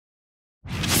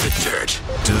Dirt.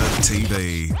 Dirt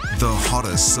TV, the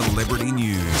hottest celebrity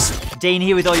news. Dean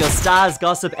here with all your stars,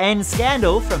 gossip and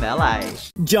scandal from LA.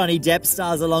 Johnny Depp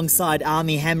stars alongside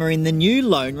Armie Hammer in the new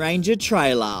Lone Ranger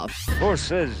trailer. The horse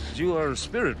says you are a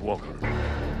spirit walker.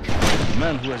 A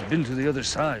man who has been to the other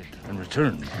side and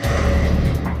returned.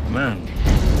 A man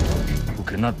who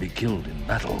cannot be killed in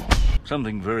battle.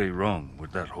 Something very wrong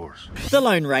with that horse. The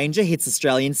Lone Ranger hits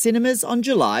Australian cinemas on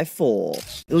July 4.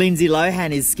 Lindsay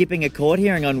Lohan is skipping a court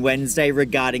hearing on Wednesday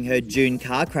regarding her June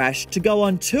car crash to go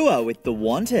on tour with The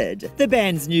Wanted. The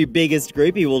band's new biggest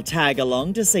groupie will tag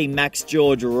along to see Max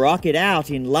George rock it out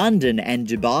in London and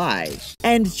Dubai.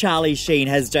 And Charlie Sheen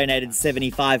has donated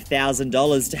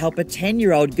 $75,000 to help a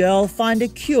 10-year-old girl find a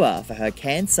cure for her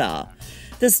cancer.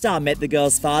 The star met the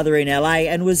girl's father in LA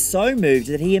and was so moved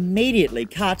that he immediately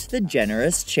cut the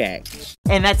generous check.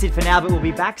 And that's it for now, but we'll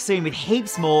be back soon with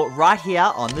heaps more right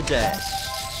here on The Dirt.